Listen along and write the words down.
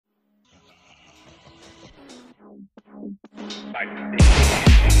Hello,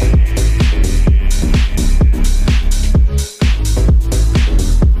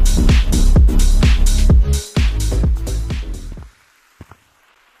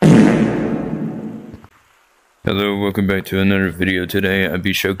 welcome back to another video. Today I'll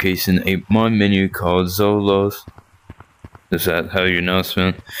be showcasing a mod menu called Zoloz. Is that how you pronounce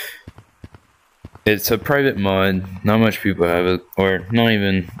it? It's a private mod, not much people have it, or not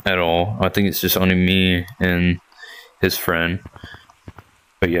even at all. I think it's just only me and his friend.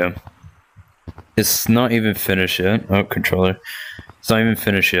 But yeah, it's not even finished yet. Oh, controller. It's not even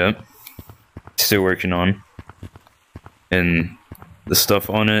finished yet. Still working on. And the stuff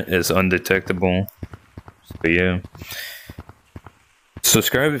on it is undetectable. But yeah,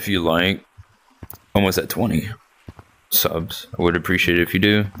 subscribe if you like. Almost at 20 subs. I would appreciate it if you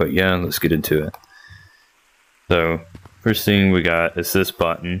do. But yeah, let's get into it. So first thing we got is this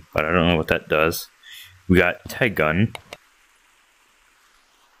button, but I don't know what that does. We got tag gun.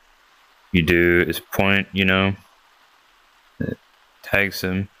 You do is point, you know, it tags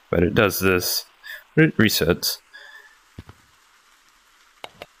him, but it does this. It resets.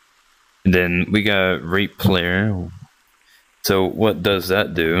 And then we got rate player. So what does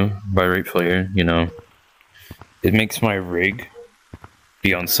that do by rate player? You know, it makes my rig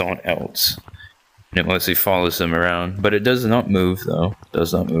be on someone else. And it mostly follows them around. But it does not move though. It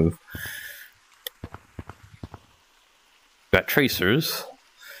does not move. Got tracers.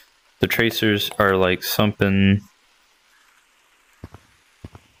 The tracers are like something.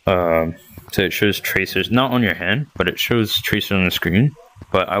 So it shows tracers not on your hand, but it shows tracers on the screen.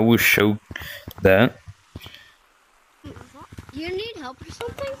 But I will show that. You need help or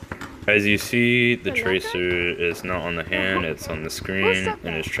something? As you see, the tracer is not on the hand, it's on the screen,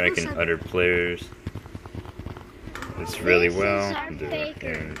 and it's tracking other players. It's really well.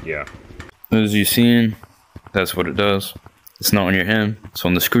 And yeah. As you've seen, that's what it does. It's not on your hand, it's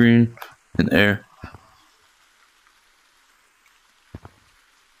on the screen, in the air.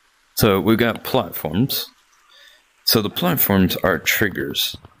 So we got platforms. So the platforms are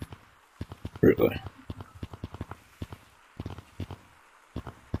triggers. Really.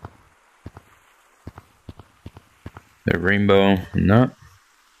 The rainbow, not.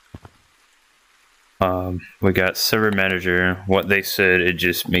 We got server manager. What they said, it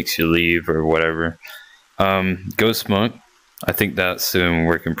just makes you leave or whatever. Goatmilk. I think that's still in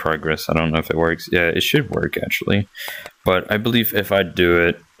work in progress. I don't know if it works. Yeah, it should work actually. But I believe if I do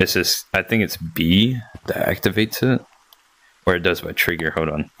it, it's just, I think it's B that activates it. Or it does by trigger. Hold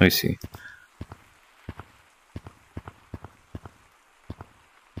on. Let me see.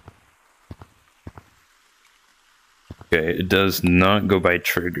 Okay, it does not go by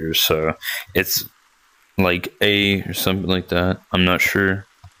trigger, so it's like A or something like that. I'm not sure.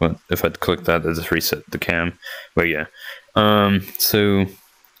 But if I click that, it just reset the cam. But yeah. So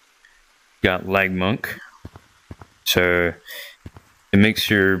got lag monk. So it makes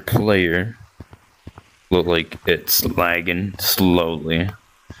your player look like it's lagging slowly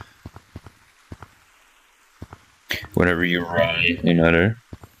whenever you ride another.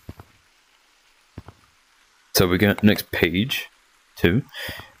 So we got next page 2.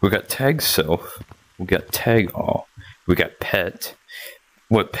 We got tag self. We got tag all. We got pet.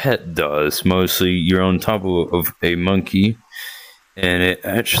 What pet does, mostly you're on top of a monkey, and it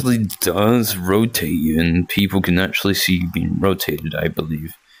actually does rotate you, and people can actually see you being rotated, I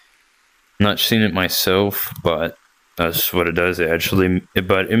believe. Not seen it myself, but that's what it does. It actually,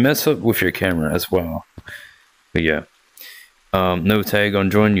 but it messes up with your camera as well. But yeah, no tag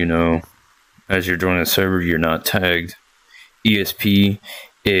on join. You know, as you're joining a server, you're not tagged. ESP,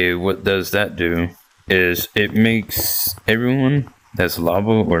 what does that do? Is it makes everyone that's lava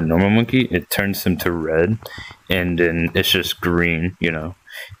or normal monkey, it turns them to red, and then it's just green. You know,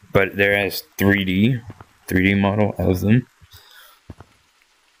 but there has 3D model of them.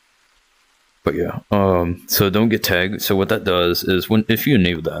 But yeah, so don't get tagged. So what that does is if you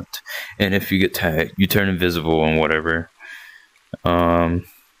enable that, and if you get tagged, you turn invisible and whatever. Lag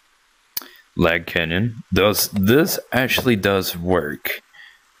cannon does this actually does work.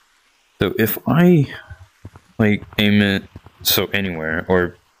 So if I like aim it so anywhere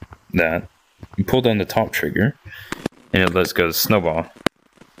or that, you pull down the top trigger, and it lets go snowball.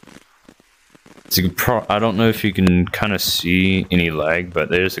 So I don't know if you can kind of see any lag, but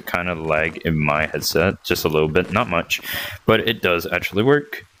there's a kind of lag in my headset, just a little bit, not much, but it does actually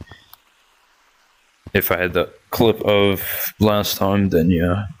work. If I had the clip of last time, then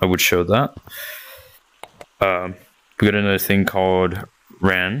yeah, I would show that. We got another thing called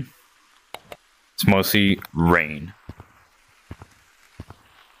ran. It's mostly rain.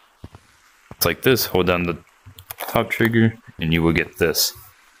 It's like this, hold down the top trigger, and you will get this.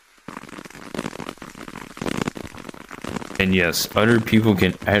 And yes, other people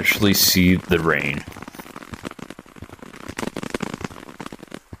can actually see the rain.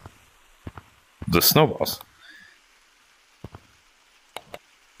 The snowballs.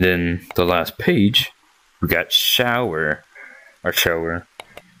 Then the last page, we got shower. Our shower.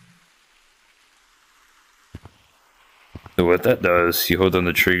 So what that does, you hold on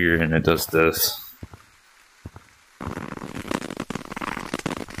the trigger and it does this.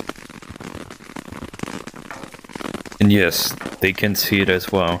 And yes, they can see it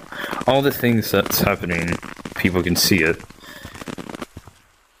as well. All the things that's happening, people can see it.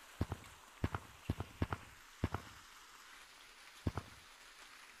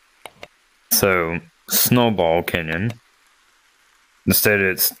 So, snowball cannon. Instead,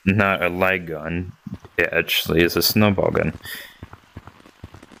 it's not a light gun. It actually is a snowball gun.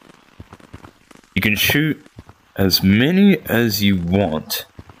 You can shoot as many as you want,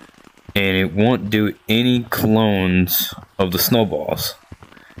 and it won't do any clones of the snowballs.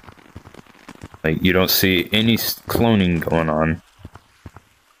 Like, you don't see any cloning going on.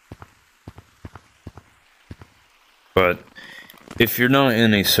 But if you're not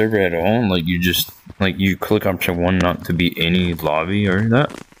in a server at all, like you click option 1 not to be any lobby or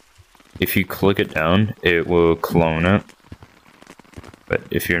that. If you click it down, it will clone it. But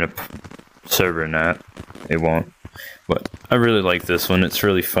if you're in a server not, it won't. But I really like this one. It's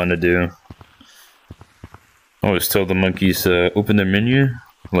really fun to do. I always tell the monkeys to open their menu,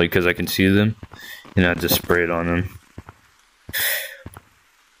 like, because I can see them, and I just spray it on them.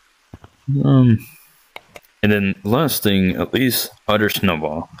 And then last thing, at least, utter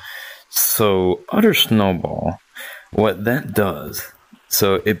snowball. So utter snowball, what that does,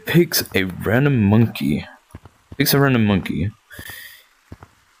 so it picks a random monkey, and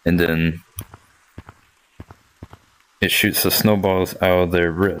then it shoots the snowballs out of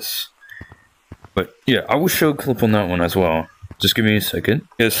their wrists. But yeah, I will show a clip on that one as well. Just give me a second.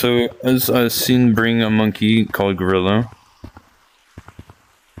 Yeah, so as I've seen bring a monkey called Gorilla,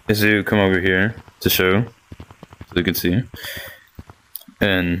 is to come over here to show, so you can see.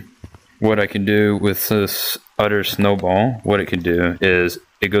 And what I can do with this utter snowball, what it can do is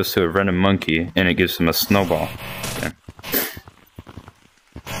it goes to a random monkey and it gives him a snowball. Okay.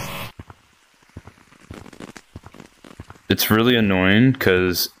 It's really annoying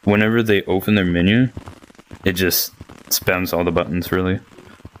because whenever they open their menu, it just spams all the buttons, really.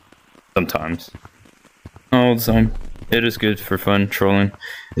 Sometimes. All the time. It is good for fun trolling.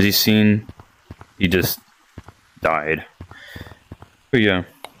 As you've seen, he just died. But yeah,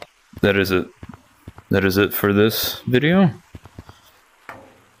 that is it. That is it for this video.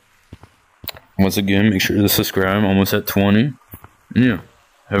 Once again, make sure to subscribe. I'm almost at 20. And yeah,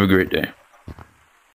 have a great day.